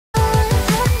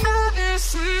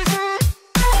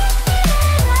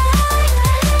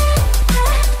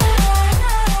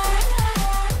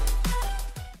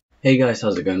Hey guys,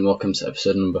 how's it going? Welcome to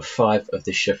episode number 5 of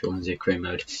the Sheffield Wednesday career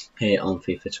mode here on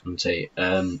FIFA 20.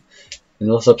 In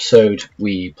the last episode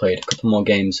we played a couple more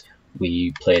games.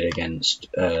 We played against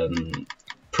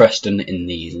Preston in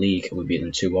the league and we beat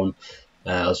them 2-1.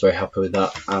 I was very happy with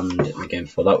that, and in the game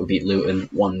before that we beat Luton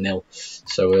 1-0.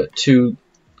 So two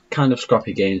kind of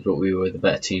scrappy games, but we were the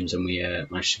better teams and we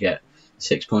managed to get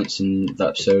 6 points in that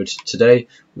episode. Today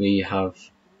we have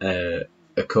a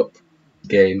cup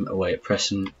game away at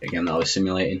Preston, again that I was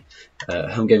simulating,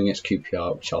 home game against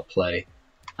QPR which I'll play,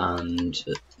 and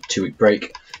a 2-week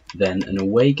break, then an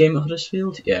away game at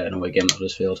Huddersfield,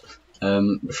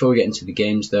 before we get into the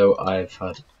games though, I've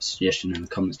had a suggestion in the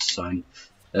comments to sign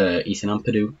Ethan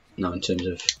Ampadu. Now in terms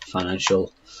of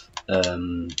financial, I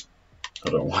don't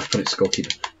know why I put it as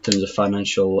goalkeeper, in terms of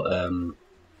financial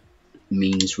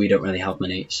means we don't really have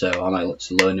many, so I might look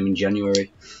to loan him in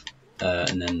January.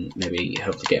 And then maybe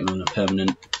hopefully get him on a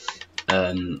permanent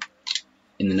in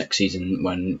the next season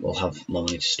when we'll have more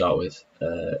money to start with.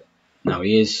 Now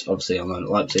he is obviously on loan at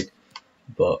Leipzig,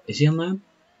 but is he on loan?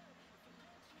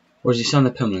 Or is he signed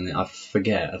there permanently? I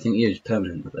forget. I think he is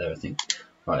permanent there, I think.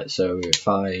 Right, so if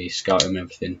I scout him and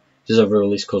everything, does have a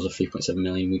release clause of 3.7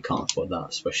 million, we can't afford that,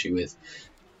 especially with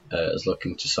us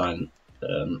looking to sign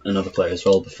another player as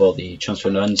well before the transfer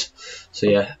window ends. So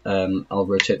yeah, I'll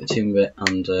rotate the team a bit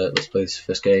and let's play this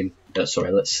first game.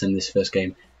 Let's send this first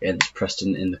game against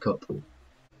Preston in the cup.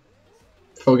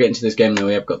 Before we get into this game though,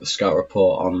 we have got the scout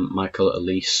report on Michael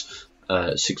Elise,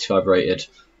 65 rated,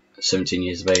 17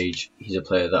 years of age. He's a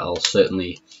player that I'll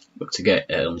certainly look to get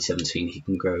at only 17. He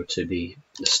can grow to be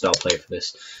the star player for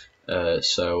this.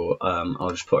 So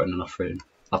I'll just put in an offer in.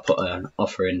 I'll put an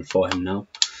offer in for him now.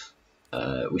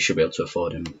 We should be able to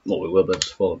afford him. Well, we will be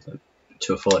able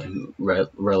to afford him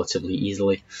relatively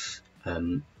easily.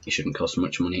 He shouldn't cost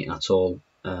much money at all.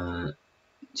 In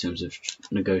terms of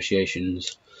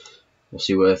negotiations, what's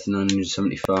he worth?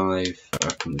 975. I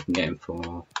reckon we can get him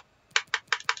for.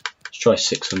 Let's try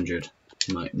 600.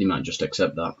 He might just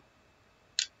accept that.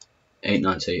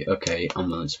 890. Okay, I'm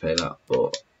willing to pay that,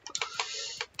 but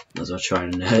as I try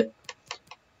and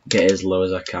get as low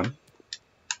as I can.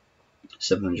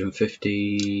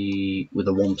 750 with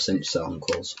a 1% sell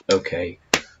clause. Okay,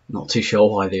 not too sure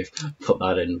why they've put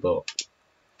that in, but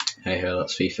hey ho,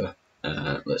 that's FIFA.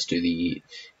 Let's do the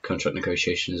contract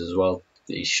negotiations as well.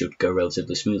 These should go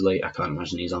relatively smoothly. I can't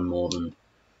imagine he's on more than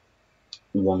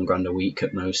 £1 a week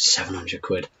at most. 700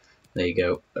 quid. There you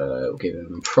go. We'll give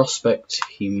him prospect.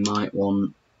 He might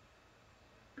want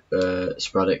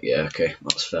sporadic. Yeah, okay,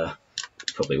 that's fair.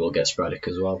 Probably will get sporadic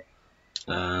as well.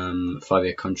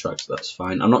 5-year contract, that's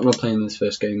fine. I'm not going to play in this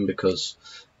first game because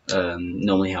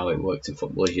normally how it works in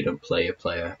football is you don't play a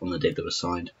player on the day they were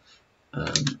signed.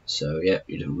 So yeah,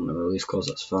 you don't want a release clause,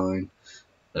 that's fine.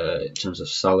 In terms of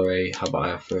salary, how about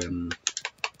I offer him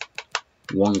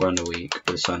 £1 a week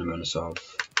with a signing bonus of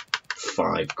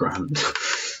 £5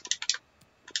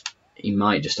 He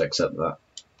might just accept that.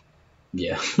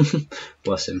 Yeah,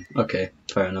 bless him. Okay,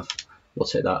 fair enough. We'll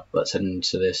take that. Let's head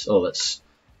into this. Oh, let's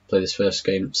play this first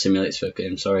game, simulate this first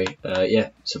game, sorry. Yeah,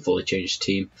 it's a fully changed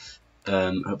team.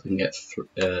 Hope we can get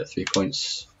 3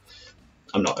 points.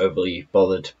 I'm not overly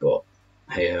bothered, but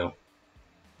hey ho.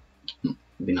 It'd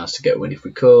be nice to get a win if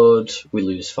we could. We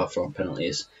lose far from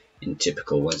penalties in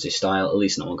typical Wednesday style. At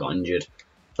least no one got injured.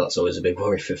 That's always a big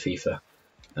worry for FIFA,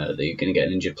 that you're going to get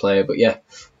an injured player. But yeah,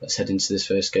 let's head into this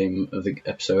first game of the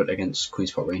episode against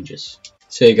Queen's Park Rangers.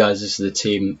 So yeah guys, this is the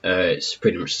team. It's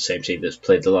pretty much the same team that's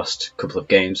played the last couple of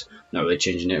games. Not really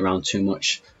changing it around too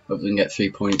much. Hope we can get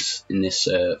 3 points in this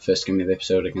first game of the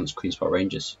episode against Queen's Park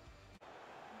Rangers.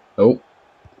 Oh.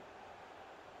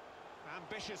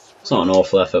 It's not an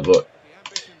awful effort, but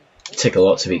it'd take a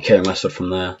lot to beat Kieran Westwood from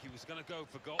there.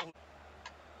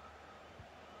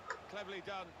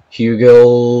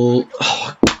 Hugo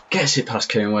gets it past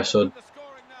Kieran Westwood.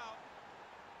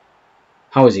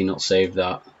 How has he not saved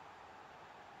that?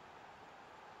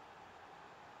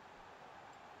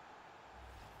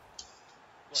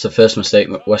 It's the first mistake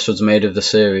Westwood's made of the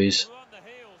series.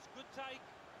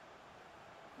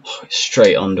 Oh,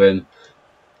 straight under him.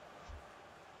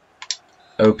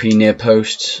 OP near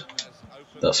post.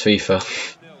 That's FIFA.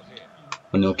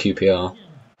 1-0 QPR.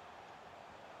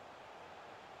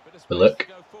 But look.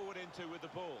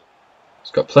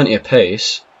 He's got plenty of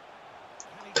pace.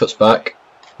 Cuts back.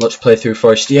 Let's play through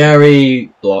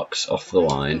Forestieri. Blocks off the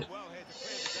line.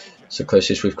 It's the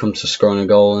closest we've come to scoring a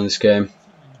goal in this game.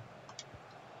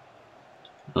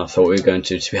 I thought we were going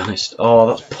to be honest. Oh,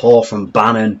 that's poor from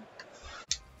Bannon.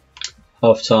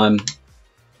 Half time.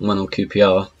 1-0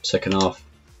 QPR. Second half.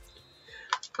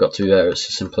 Got to be better. It's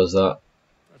as simple as that.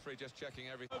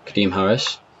 Kadeem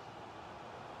Harris.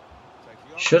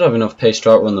 Should have enough pace to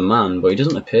outrun the man, but he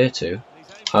doesn't appear to.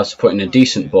 Has to put in a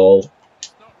decent ball,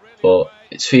 but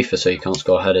it's FIFA, so you can't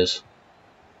score headers.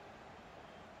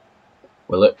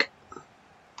 Willock.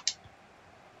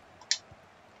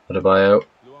 Adebayo.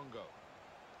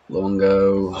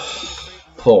 Luongo.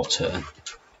 Poor turn.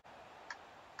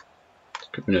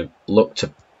 Going to look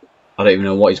to. I don't even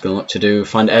know what he's going to look to do.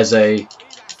 Find Eze.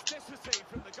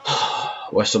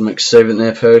 West Ham makes save at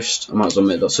near post. I might as well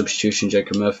make that substitution.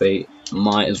 Jacob Murphy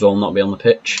might as well not be on the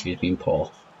pitch. He's been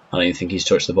poor. I don't even think he's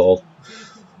touched the ball.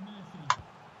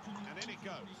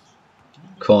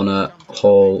 Corner.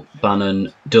 Hall.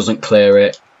 Bannon doesn't clear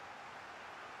it.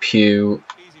 Pugh.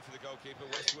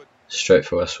 Straight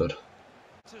for Westwood.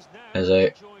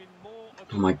 Eze.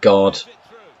 Oh my god.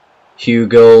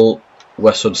 Hugo.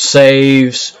 Westwood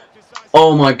saves.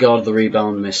 Oh my god, the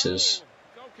rebound misses.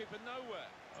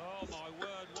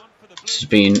 This has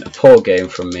been a poor game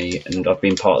from me, and I've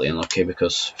been partly unlucky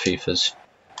because FIFA's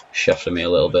shafted me a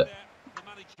little bit.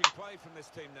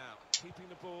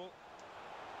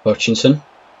 Hutchinson.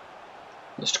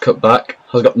 Let's cut back.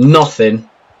 Has got nothing.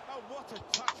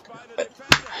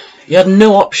 He had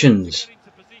no options.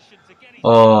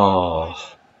 Oh,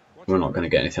 we're not going to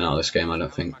get anything out of this game, I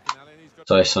don't think.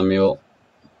 Sorry, Samuel.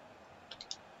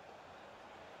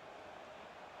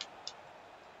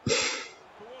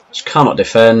 Just cannot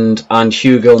defend, and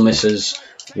Hugo misses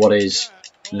what is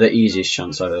the easiest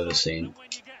chance I've ever seen.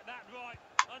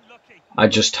 I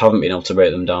just haven't been able to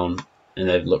break them down, and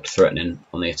they've looked threatening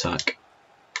on the attack.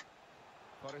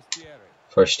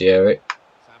 Forestieri.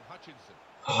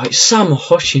 Oh, it's Sam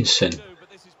Hutchinson.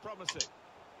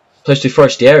 Plays to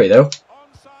Forestieri though.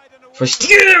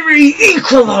 Forestieri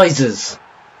equalises!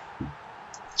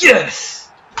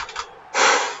 Yes!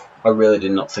 I really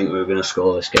did not think we were going to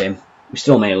score this game. We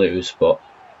still may lose, but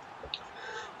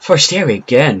Forestieri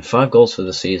again, 5 goals for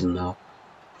the season now.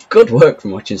 Good work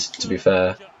from Hutchinson, to be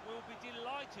fair.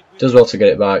 Does well to get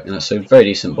it back, and that's a very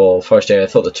decent ball. Forestieri, I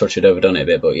thought the touch had overdone it a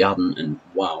bit, but he hadn't, and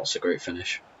wow, it's a great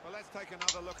finish.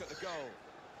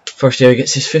 Forestieri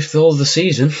gets his 5th goal of the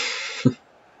season.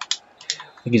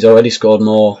 I think he's already scored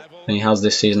more than he has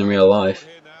this season in real life.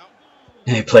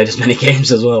 And he played as many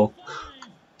games as well.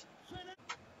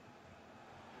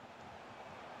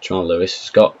 Jamal Lewis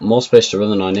has got more space to run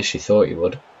than I initially thought he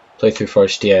would. Play through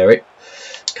Forestieri.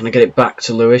 Can I get it back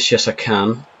to Lewis? Yes, I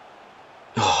can.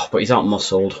 Oh, but he's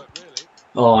out-muscled.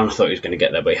 Oh, and I thought he was going to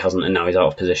get there, but he hasn't, and now he's out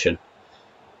of position.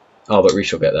 Oh, but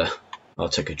Reach will get there. I'll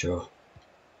take a draw.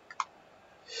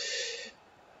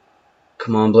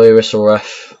 Come on, Blue Whistle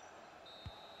ref.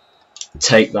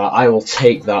 Take that. I will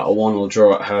take that. A 1-1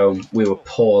 draw at home. We were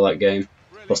poor that game.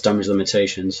 Plus damage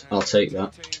limitations. I'll take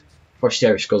that.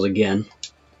 Forestieri scores again.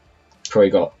 Probably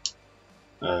got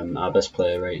our best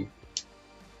player rating.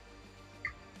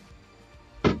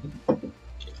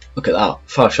 Look at that.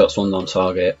 5 shots, 1 on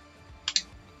target.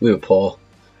 We were poor.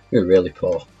 We were really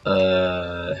poor.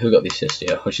 Who got the assist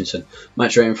here? Hutchinson.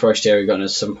 Match rating Forestieri got a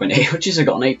 7.8. Hutchinson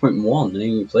got an 8.1 and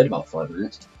he only played about 5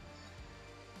 minutes.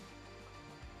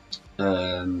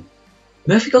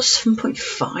 Murphy got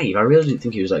 7.5. I really didn't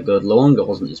think he was that good. Luongo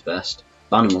wasn't his best.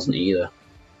 Bannon wasn't either.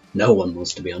 No one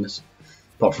was, to be honest.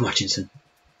 Apart from Hutchinson.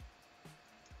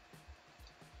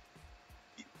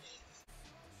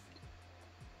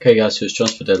 Okay guys, so it's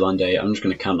transfer deadline day. I'm just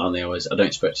going to count down the hours. I don't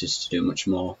expect us to do much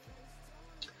more.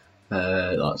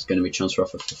 That's going to be transfer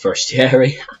offer for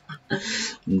Forestieri.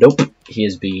 Nope. He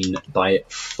has been by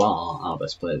far our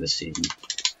best player this season.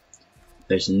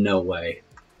 There's no way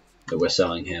that we're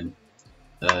selling him.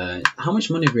 How much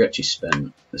money have we actually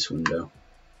spent this window?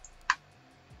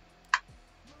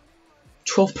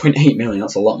 12.8 million,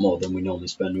 that's a lot more than we normally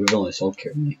spend. We've only sold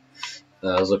Kieran.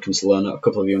 I was looking to learn a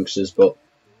couple of youngsters, but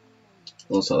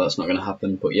looks like that's not going to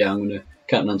happen. But yeah, I'm going to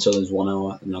count down until there's 1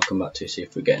 hour, and I'll come back to see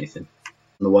if we get anything.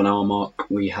 On the 1 hour mark,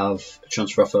 we have a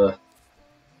transfer offer for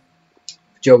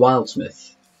Joe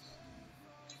Wildsmith.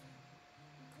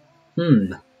 He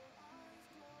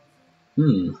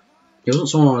wasn't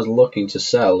someone I was looking to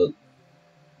sell.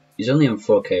 He's only on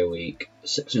 4k a week,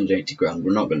 680 grand.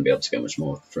 We're not going to be able to get much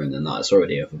more for him than that. It's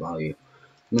already overvalued.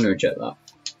 I'm going to reject that.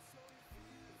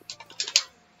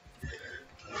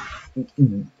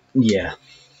 Yeah,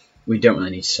 we don't really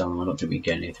need to sell him. I don't think we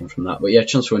get anything from that. But yeah,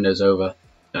 transfer window's over.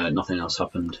 Nothing else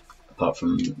happened apart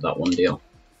from that one deal.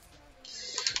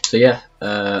 So yeah,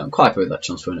 I'm quite happy with that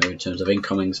transfer window in terms of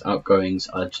incomings, outgoings.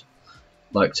 I'd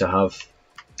like to have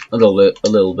a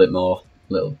little bit more,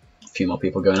 a few more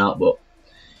people going out, but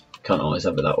can't always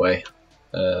have it that way.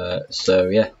 So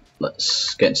yeah,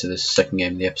 let's get into this second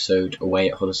game of the episode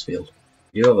away at Huddersfield.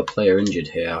 You have a player injured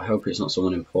here. I hope it's not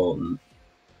someone important.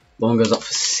 Longo's out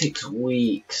for 6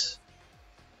 weeks.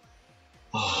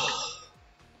 Oh.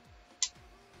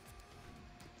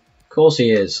 Of course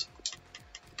he is.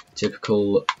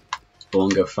 Typical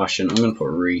Longo fashion. I'm going to put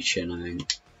Reach in, I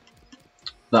think.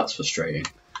 That's frustrating.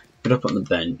 Put up on the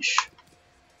bench.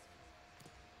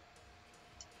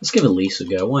 Let's give Elise a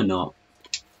go. Why not?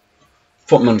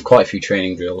 Put him on quite a few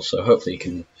training drills, so hopefully he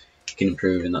can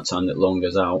improve in that time that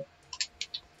Longo's out.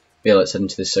 Yeah, let's head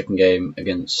into this second game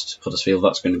against Huddersfield.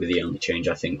 That's going to be the only change,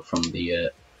 I think, from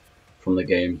the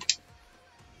game.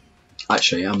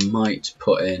 Actually, I might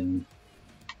put in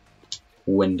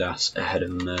Windass ahead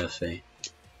of Murphy.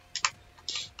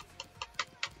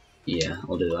 Yeah,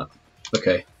 I'll do that.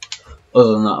 Okay.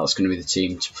 Other than that, that's going to be the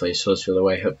team to play Huddersfield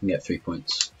away. Hope we can get 3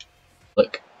 points.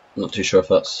 Look, I'm not too sure if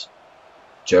that's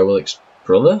Joe Willock's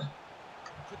brother.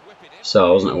 So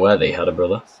I wasn't aware that he had a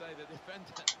brother.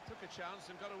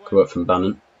 Good work from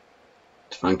Bannon.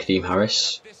 To find Kadeem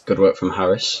Harris. Good work from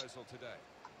Harris.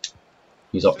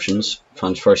 Use options.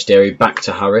 Finds Forestieri back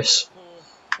to Harris.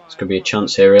 There's going to be a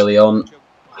chance here early on.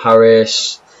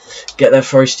 Harris. Get there,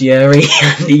 Forestieri.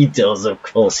 And he does, of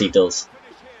course he does.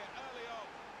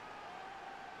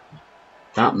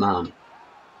 That man.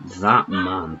 That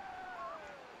man.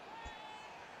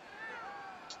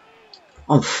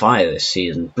 On fire this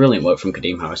season. Brilliant work from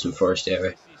Kadeem Harris and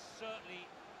Forestieri.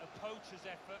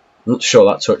 I'm not sure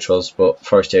what that touch was, but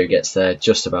Forestieri gets there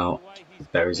just about.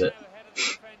 Buries it.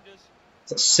 Is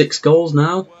that 6 goals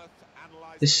now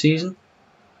this season?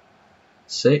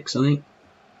 6, I think.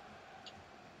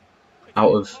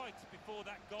 Out of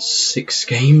 6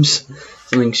 games.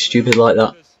 Something stupid like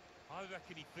that.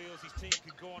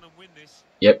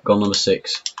 Yep, goal number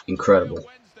 6. Incredible.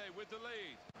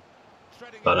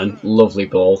 Bannon, lovely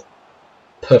ball.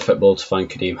 Perfect ball to find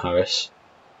Kadeem Harris.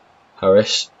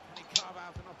 Harris.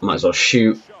 Might as well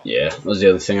shoot. Yeah, that was the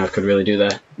other thing I could really do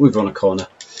there. We've run a corner.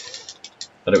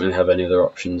 I don't really have any other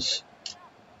options.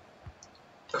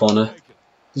 Corner.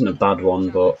 Isn't a bad one,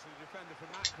 but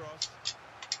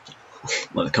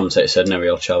like the commentator said, no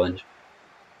real challenge.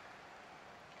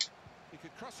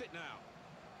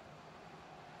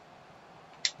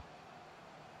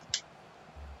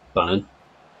 Bannon.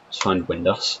 Let's find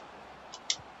Windass.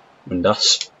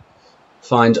 Windass.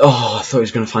 Find. Oh, I thought he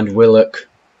was going to find Willock.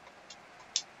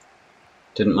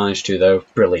 Didn't manage to though.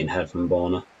 Brilliant head from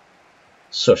Borna.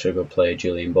 Such a good player,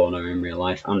 Julian Borna, in real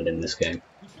life and in this game.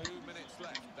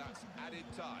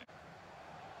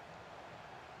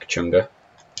 Kachunga.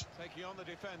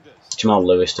 Jamal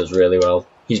Lewis does really well.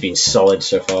 He's been solid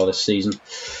so far this season.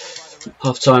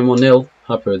 Half time 1-0.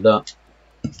 Happy with that.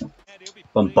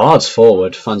 Bombards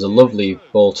forward. Finds a lovely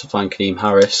ball to find Kadeem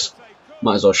Harris.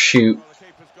 Might as well shoot.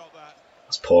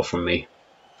 That's poor from me.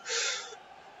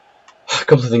 A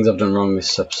couple of things I've done wrong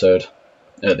this episode.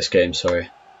 This game, sorry.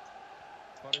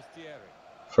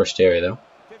 Forestieri though.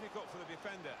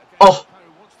 Oh!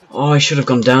 Oh, I should have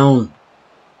gone down.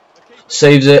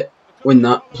 Saves it. Win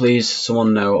that, please.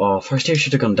 Someone know. Oh, Forestieri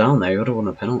should have gone down there. He would have won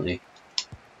a penalty.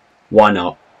 Why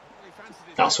not?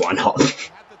 That's why not.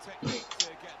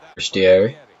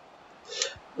 Forestieri.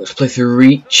 Let's play through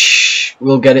Reach.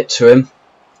 We'll get it to him.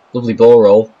 Lovely ball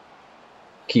roll.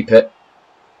 Keep it.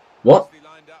 What?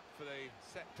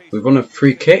 We've won a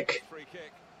free kick.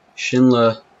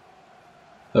 Schindler.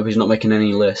 Hope he's not making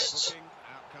any lists.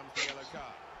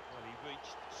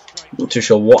 Not too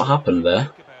sure what happened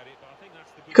there.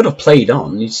 He could have played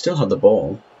on. He still had the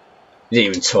ball. He didn't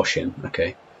even touch him.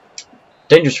 Okay.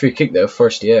 Dangerous free kick though.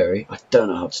 Forestieri. I don't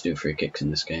know how to do free kicks in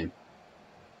this game.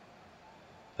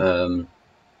 That.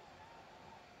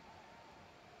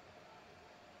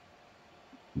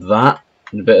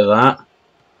 And a bit of that.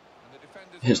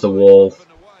 Hits the wall.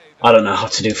 I don't know how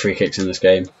to do free kicks in this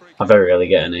game. I very rarely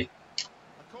get any.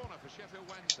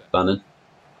 Bannon.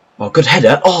 Oh, good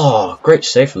header. Oh, great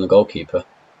save from the goalkeeper. That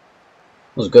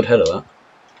was a good header, that.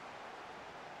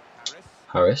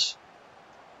 Harris.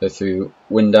 Go through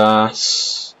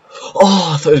Windass.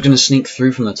 Oh, I thought he was going to sneak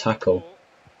through from the tackle.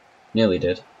 Nearly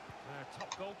did.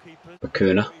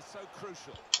 Bakuna.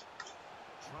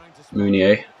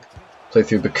 Mounier. Play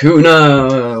through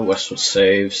Bakuna. Westwood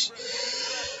saves.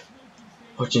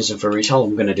 Hutchinson for Reach. How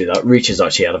am I going to do that? Reach has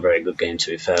actually had a very good game, to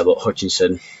be fair, but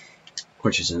Hutchinson's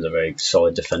a very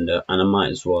solid defender, and I might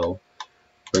as well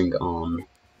bring on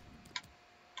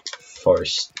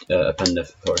Appender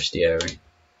for Forestieri,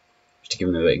 just to give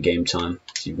him a bit of game time,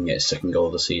 so you can get his 2nd goal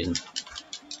of the season.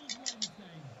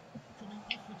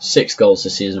 6 goals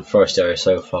this season for Forestieri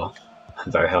so far.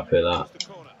 I'm very happy with that.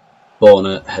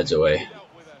 Borna heads away.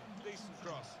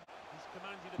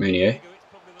 Mounier.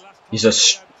 He's a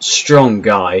Strong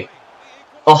guy.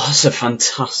 Oh, that's a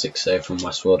fantastic save from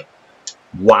Westwood.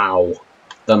 Wow,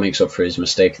 that makes up for his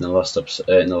mistake in the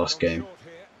last game.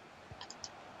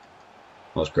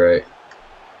 That was great.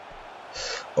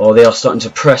 Oh, they are starting to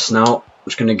press now. I'm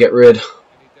just going to get rid.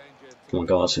 Oh my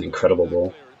god, that's an incredible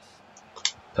ball.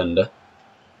 Pender.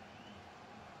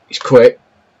 He's quick.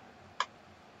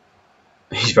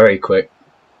 He's very quick.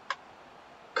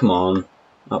 Come on.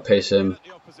 Outpace him.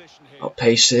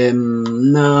 Outpace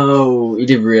him. No. He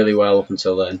did really well up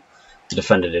until then. The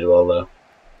defender did well though.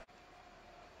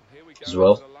 As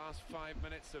well.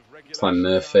 Find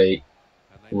Murphy.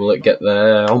 Will it get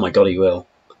there? Oh my god, he will.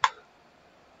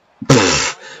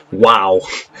 Wow.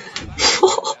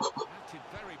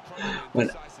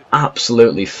 Went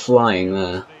absolutely flying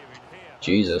there.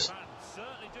 Jesus.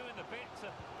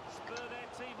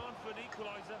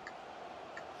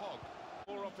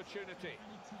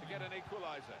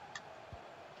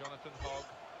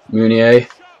 Mounier.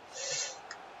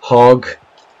 Hogg.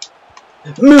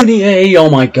 Mounier! Oh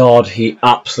my god, he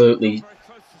absolutely...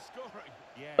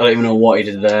 I don't even know what he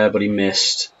did there, but he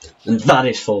missed. And that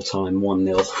is full time,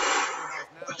 1-0.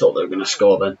 I thought they were going to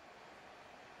score then.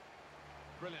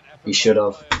 He should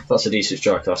have. That's a decent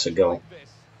strike, that's a goal.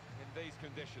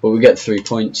 But we get 3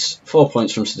 points. 4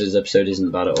 points from today's episode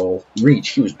isn't bad at all. Reach,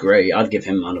 he was great. I'd give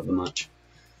him man of the match.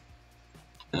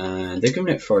 And they're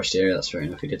giving it Forestieri, that's fair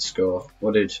enough. He did score.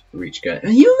 What did Reach get?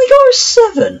 And he only got a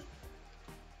 7!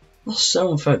 That's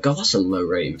so unfair. God, that's a low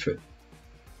rating for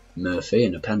Murphy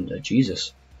and a Pender.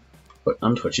 Jesus. But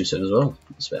and Hutchinson as well.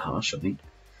 That's a bit harsh, I think.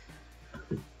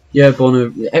 Yeah,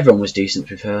 Bono, everyone was decent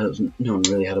to be fair. No one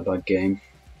really had a bad game.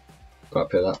 Quite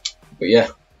happy with that. But yeah,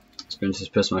 it's been this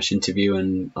post-match interview,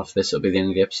 and after this it'll be the end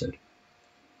of the episode.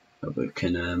 Hope we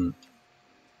can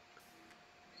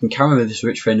carry on with this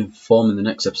rich vein of form in the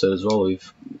next episode as well.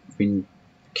 We've been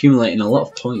accumulating a lot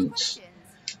of points.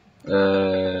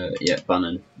 Yeah,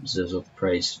 Bannon deserves all the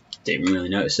praise. Didn't really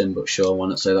notice him, but sure, why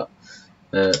not say that?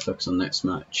 Focus on the next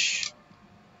match.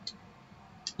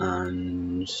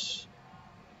 And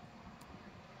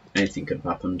anything could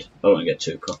have happened. I don't want to get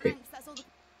too cocky.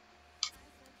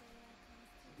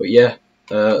 But yeah,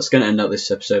 that's going to end out this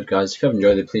episode, guys. If you have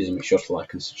enjoyed it, please make sure to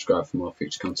like and subscribe for more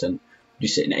future content. We're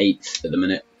sitting 8th at the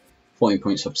minute. 14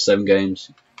 points after 7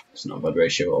 games. It's not a bad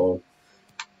ratio at all.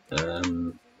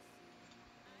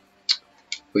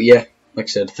 But yeah, like I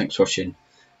said, thanks for watching.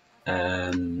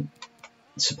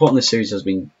 Supporting this series has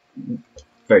been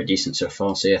very decent so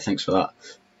far, so yeah, thanks for that.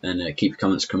 And keep your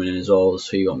comments coming in as well as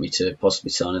who you want me to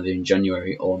possibly sign either in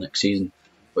January or next season.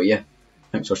 But yeah,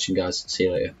 thanks for watching, guys. See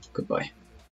you later. Goodbye.